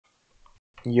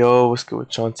Yo, what's good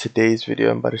with you? On today's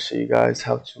video, I'm about to show you guys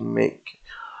how to make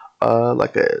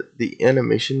the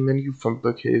animation menu from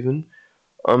Brookhaven.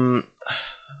 I'm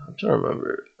trying to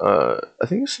remember. I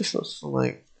think it's just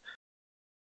like,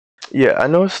 yeah, I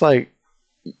know it's like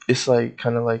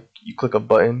kind of like you click a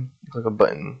button.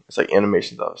 It's like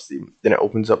animations, obviously. Then it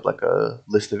opens up like a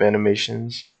list of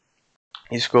animations.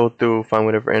 You scroll through, find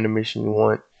whatever animation you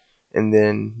want, and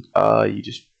then you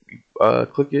just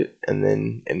click it, and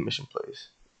then animation plays.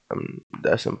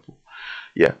 That simple.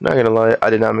 Yeah, not gonna lie, I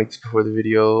did not make this before the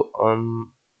video.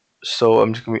 So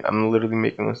I'm literally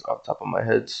making this off the top of my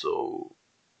head. So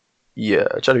yeah,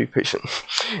 I try to be patient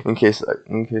in case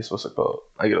what's it called?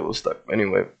 I get a little stuck.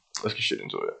 Anyway, let's get straight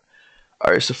into it.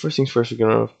 All right, so first things first, we're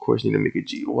gonna of course need to make a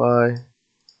GUI,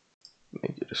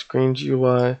 make it a screen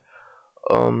GUI,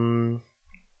 and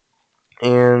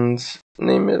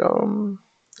name it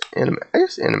I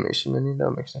guess animation menu.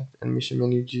 That makes sense. Animation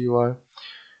menu GUI.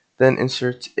 Then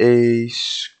insert a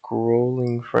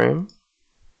scrolling frame.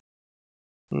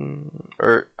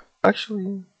 Or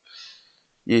actually,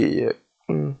 yeah.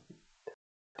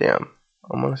 Damn,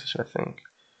 I'm honestly trying to think.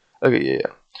 Okay,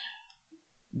 yeah.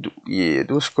 Do a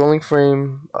scrolling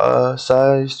frame.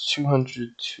 Size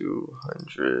 200,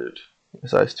 200.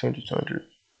 Size 200, 200.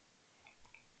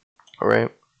 All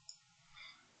right,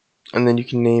 and then you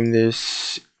can name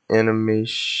this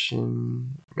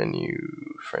animation menu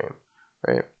frame,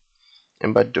 right?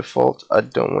 And by default, I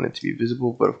don't want it to be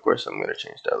visible, but of course, I'm gonna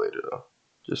change that later though.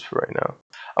 Just for right now,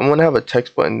 I'm gonna have a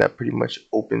text button that pretty much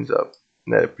opens up.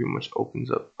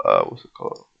 What's it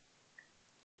called?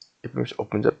 It pretty much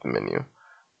opens up the menu.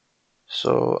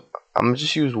 So I'm gonna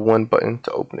just use one button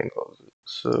to open and close it.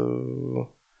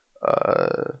 So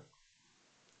uh,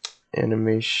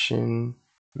 animation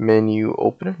menu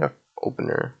opener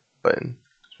button.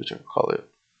 That's what you can call it,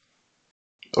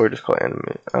 or just call it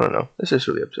animate. I don't know. It's just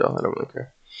really up to y'all. I don't really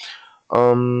care.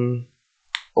 Um,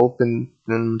 Open.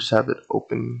 Then just have it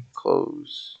open,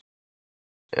 close,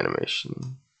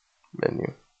 animation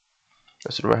menu.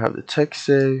 That's what I have the text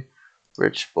say.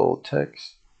 Rich bold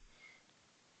text.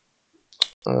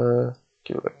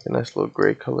 Give it like a nice little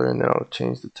gray color, and then I'll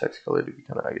change the text color to be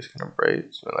kind of, I guess, kind of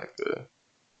bright, so like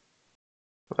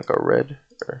a red,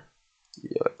 or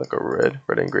yeah, like a red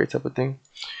and gray type of thing.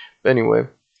 But anyway,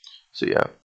 so yeah,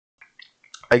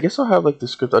 I guess I'll have like the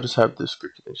script. I'll just have the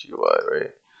script in GUI,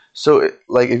 right? So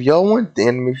like if y'all want the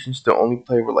animations to only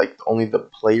play where like only the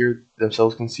player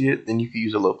themselves can see it, then you can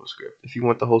use a local script. If you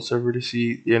want the whole server to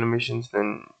see the animations,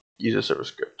 then use a server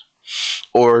script.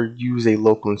 Or use a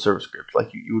local and server script.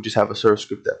 Like you would just have a server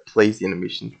script that plays the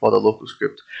animations while the local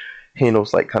script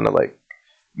handles like kind of like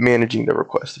managing the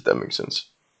request, if that makes sense.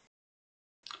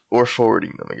 Or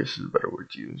forwarding them, I guess is a better word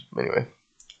to use. Anyway,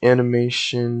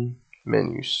 animation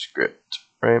menu script,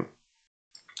 right?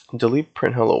 Delete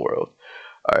print hello world.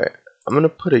 Alright, I'm gonna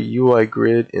put a UI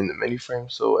grid in the menu frame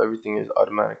so everything is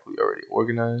automatically already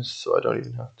organized, so I don't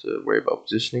even have to worry about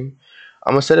positioning.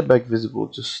 I'm gonna set it back visible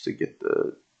just to get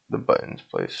the buttons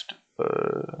placed.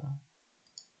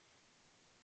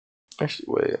 Actually,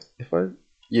 wait. If I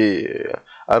yeah.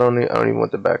 I don't even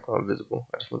want the background visible.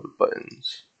 I just want the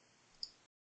buttons.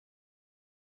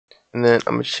 And then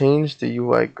I'm gonna change the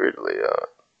UI grid layout.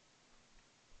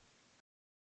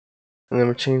 And then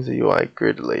I'm gonna change the UI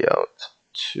grid layout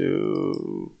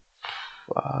to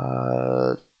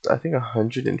I think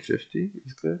 150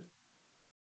 is good.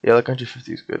 Yeah, like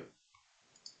 150 is good.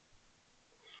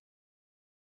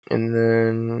 And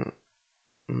then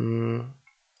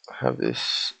have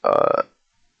this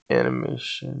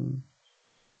animation,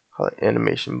 call it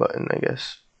animation button, I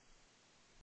guess.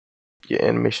 Yeah,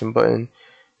 animation button.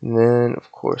 And then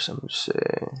of course I'm gonna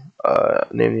say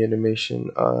name the animation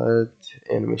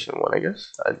animation one, I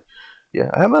guess. Yeah,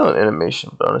 I have my own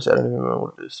animation, but honestly I don't even remember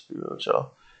what it is, to be real with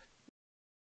y'all.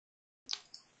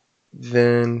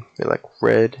 Then like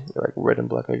red and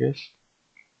black, I guess.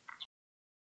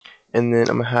 And then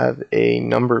I'm gonna have a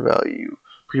number value.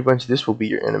 Pretty much this will be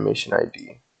your animation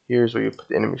ID. Here's where you put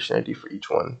the animation ID for each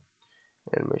one.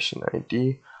 Animation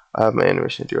ID. I have my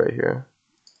animation ID right here.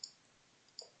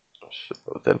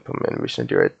 So then put my animation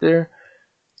ID right there.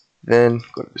 Then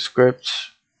go to the script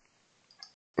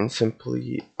and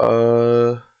simply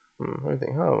I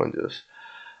think how I want to do this.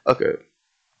 Okay,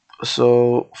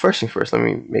 so first thing first, let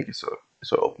me make it so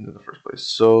it opens in the first place.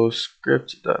 So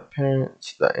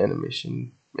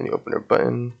script.parent.animation menu opener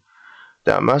button.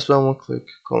 That mouse button, one click,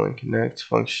 colon connect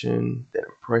function, then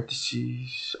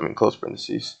parentheses, close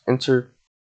parentheses, enter.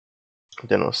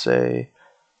 Then I'll say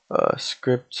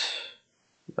script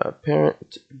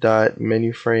parent dot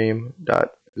menu frame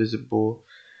dot visible,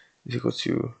 is equal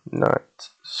to not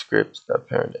script dot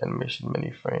parent animation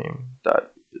menu frame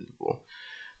dot visible.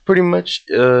 Pretty much,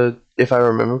 if I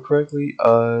remember correctly,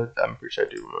 I'm pretty sure I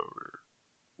do remember.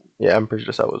 Yeah, I'm pretty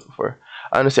sure that's how it was before.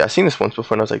 Honestly, I've seen this once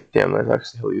before, and I was like, damn, that's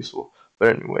actually hella useful.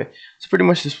 But anyway, so pretty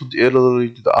much this will it'll literally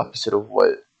do the opposite of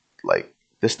what like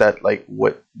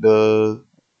what the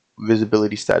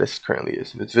visibility status currently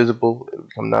is. If it's visible, it'll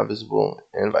become not visible,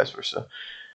 and vice versa.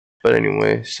 But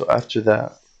anyway, so after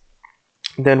that,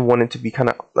 then want it to be kind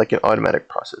of like an automatic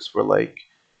process where like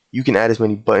you can add as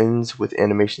many buttons with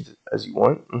animations as you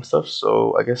want and stuff.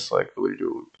 So I guess like the way to do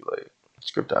it would be like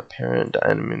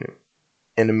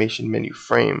script.parent.animation menu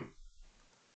frame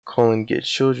colon get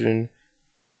children.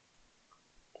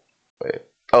 Wait.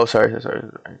 Oh, sorry.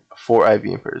 For I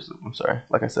v impairs loop. I'm sorry.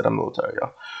 Like I said, I'm a little tired,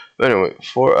 y'all. But anyway,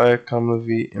 for I comma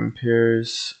v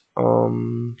impairs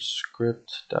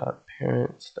script dot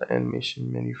parent dot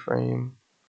animation menu frame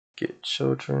get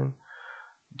children.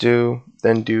 Do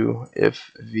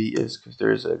if v is, because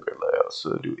there is a grid layout,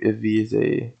 so do if v is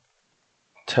a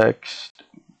text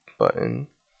button,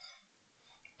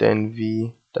 then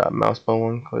v dot mouse button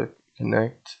one click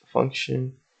connect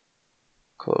function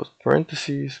close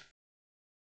parentheses.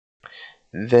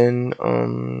 Then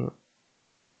you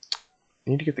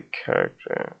need to get the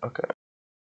character. Okay.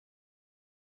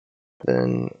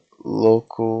 Then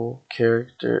local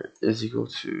character is equal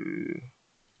to,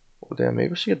 well, damn,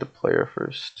 maybe I should get the player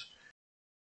first.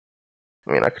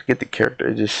 I mean, I could get the character.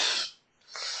 It just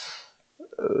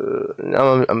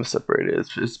now I'm separated.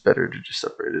 It's better to just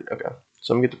separate it. Okay,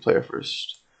 so I'm gonna get the player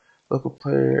first. Local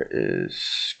player is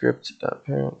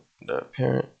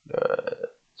script.parent.parent.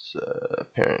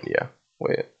 Parent. Yeah.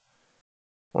 Wait.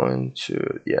 1,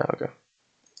 2. Yeah. Okay.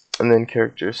 And then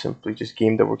character simply just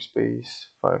game.workspace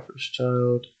 5 first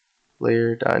child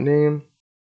player.name.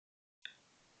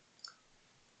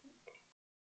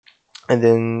 And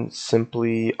then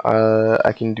simply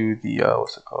I can do the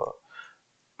what's it called?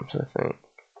 I'm trying to think.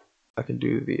 I can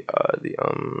do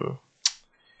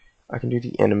I can do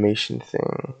the animation thing.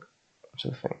 I'm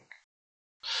trying to think.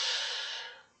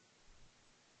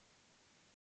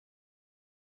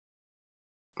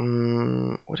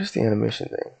 What is the animation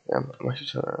thing? Yeah, I'm actually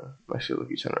trying to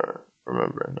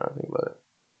remember. Now I think about it.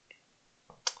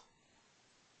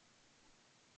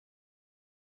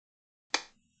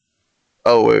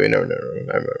 Oh wait, never. I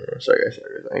remember. Sorry guys. I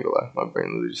ain't gonna lie. My brain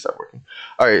literally just stopped working.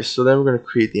 All right, so then we're gonna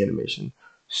create the animation.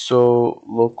 So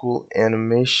local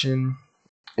animation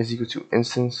is equal to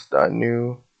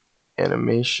instance.new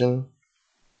animation,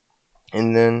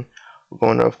 and then we're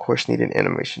going to of course need an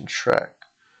animation track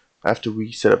after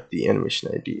we set up the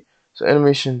animation ID. So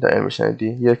animation.animation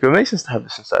ID. Yeah, it makes sense to have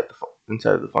this inside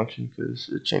of the function because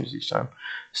it changes each time.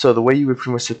 So the way you would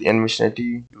pretty much set the animation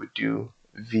ID, you would do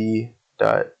v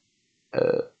dot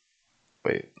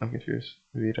wait, I'm confused.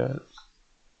 V dot,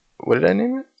 what did I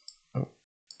name it? Oh,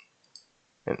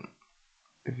 and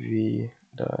v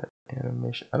dot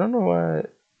animation. I don't know why.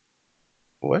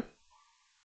 What?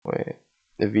 Wait,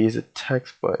 the V is a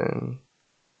text button.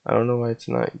 I don't know why it's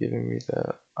not giving me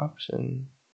the option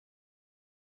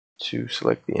to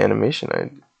select the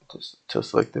animation. To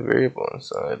select the variable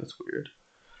inside. It's weird.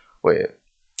 Wait,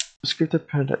 script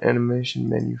parent animation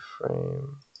menu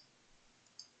frame.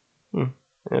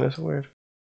 Yeah, that's weird.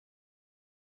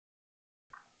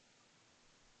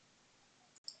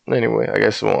 Anyway, I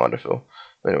guess it won't autofill.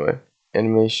 But anyway,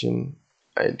 animation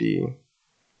ID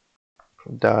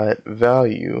dot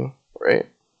value, right?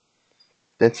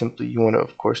 Then simply you want to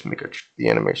of course make the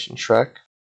animation track.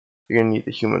 You're gonna need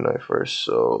the humanoid first.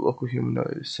 So local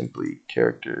humanoid is simply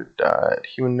character dot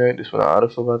humanoid. This one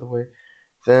autofill, by the way.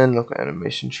 Then local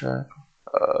animation track.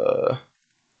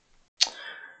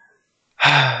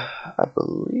 I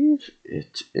believe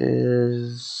it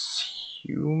is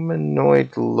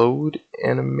humanoid load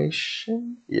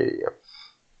animation. Yeah.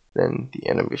 Then the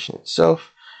animation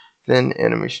itself. Then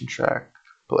animation track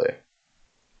play.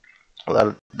 A lot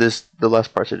of this, the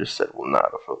last parts I just said will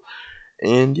not autofill.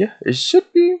 And yeah, it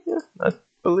should be. Yeah, I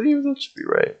believe that should be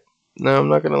right. No, I'm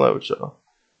not gonna lie with y'all.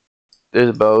 There's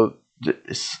about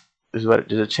there's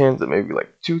a chance that maybe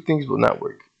like 2 things will not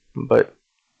work, but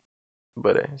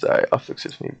it's alright. I'll fix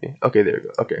it if need be. Okay, there we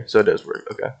go. Okay, so it does work.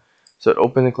 Okay, so it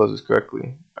opens and closes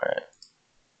correctly. All right.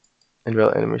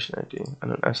 Invalid animation ID.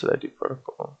 And an asset ID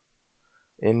protocol.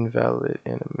 Invalid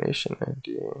animation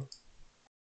ID.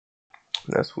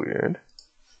 That's weird.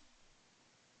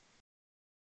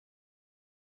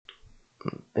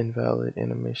 Invalid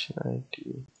animation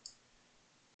ID.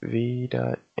 V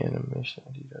dot animation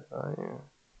ID dot value.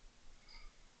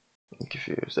 I'm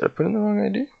confused. Did I put in the wrong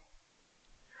ID?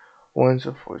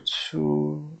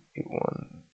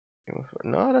 104281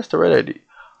 No, that's the right ID.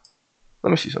 Let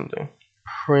me see something.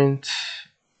 Print,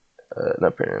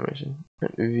 not print animation.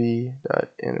 Print v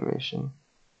dot animation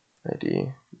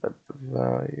ID dot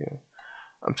value.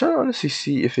 I'm trying to honestly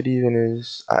see if it even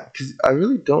is, because I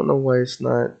really don't know why it's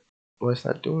not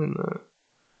doing that.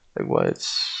 Like why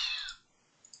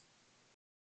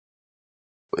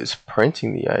it's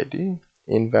printing the ID.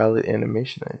 Invalid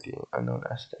animation ID. Unknown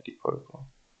asset ID protocol.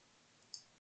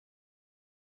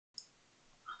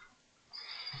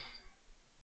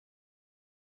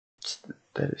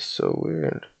 That is so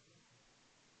weird.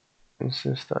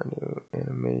 Instance.new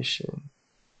animation.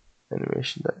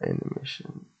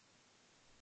 Animation.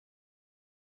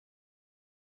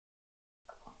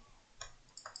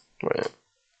 Wait.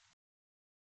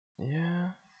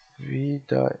 Yeah.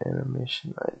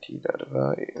 v.animation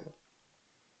ID.value.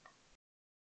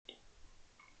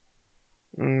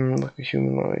 Like a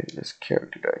humanoid is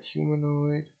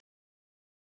character.humanoid.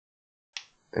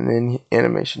 And then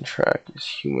animation track is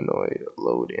humanoid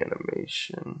load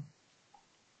animation.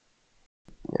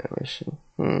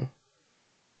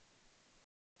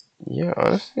 Yeah,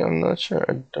 honestly, I'm not sure.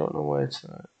 I don't know why it's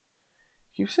not.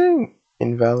 Keep saying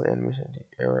invalid animation ID,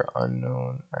 error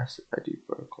unknown, asset ID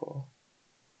protocol.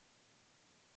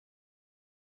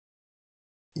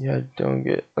 Yeah, I don't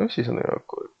get. Let me see something real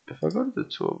quick. If I go to the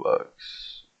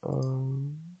toolbox,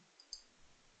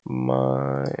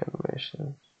 my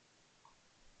animation.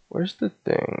 Where's the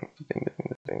thing?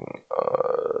 The thing.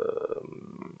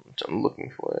 I'm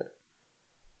looking for it.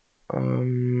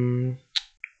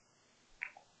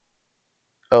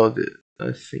 Oh,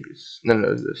 I think it's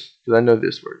no, this because I know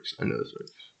this works. I know this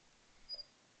works.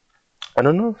 I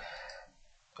don't know.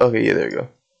 Okay, yeah, there you go.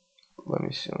 Let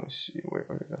me see. Where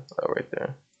we go? Oh, right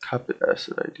there. Copy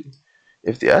asset ID.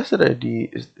 If the asset ID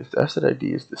is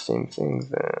the same thing,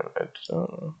 then I don't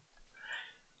know.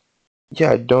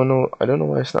 Yeah, I don't know. I don't know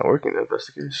why it's not working. If that's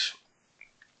the case.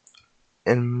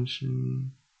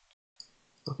 Animation.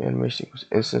 Okay, animation equals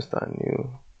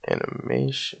instance.new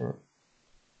animation.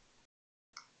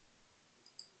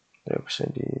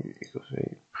 0% D equals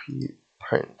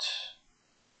print.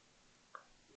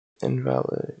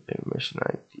 Invalid animation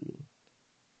ID.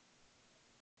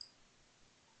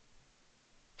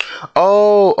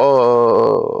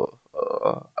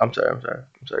 I'm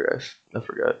sorry, guys. I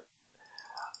forgot.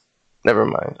 Never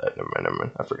mind. Never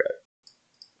mind. I forgot.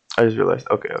 I just realized.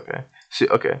 Okay.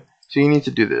 So you need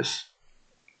to do this.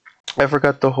 I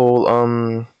forgot the whole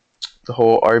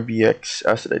RBX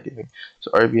asset ID thing.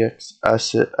 So RBX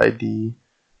asset ID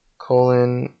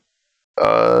colon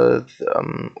what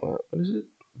is it?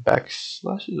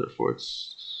 Backslashes or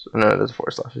forwards? No, that's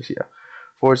forward slashes. Yeah,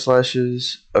 forward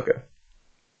slashes. Okay.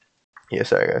 Yeah,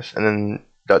 sorry guys. And then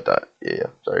dot.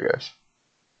 Yeah. Sorry guys.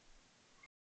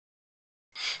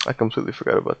 I completely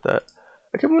forgot about that.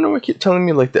 I kept wondering why keep telling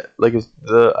me like that, like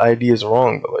the ID is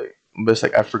wrong, but it's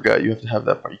like I forgot you have to have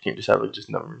that part. You can't just have like just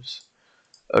numbers.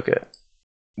 Okay,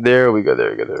 there we go.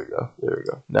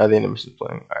 Now the animation is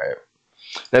playing. All right.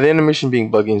 Now the animation being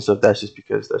buggy and stuff. That's just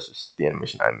because that's just the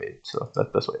animation I made. So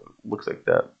that's why it looks like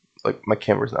that. Like my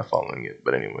camera's not following it.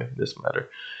 But anyway, it doesn't matter.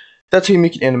 That's how you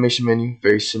make an animation menu.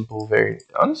 Very simple. Very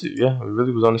honestly, yeah. It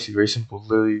really was honestly very simple.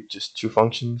 Literally just two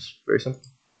functions. Very simple.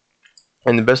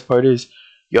 And the best part is,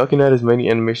 y'all can add as many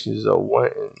animations as y'all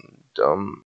want,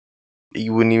 and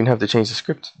you wouldn't even have to change the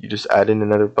script. You just add in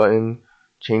another button,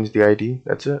 change the ID.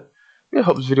 That's it. Yeah, I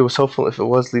hope this video was helpful. If it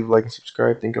was, leave a like and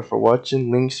subscribe. Thank you for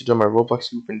watching. Links to join my Roblox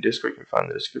group and Discord you can find in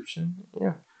the description.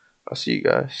 Yeah, I'll see you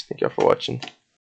guys. Thank you for watching.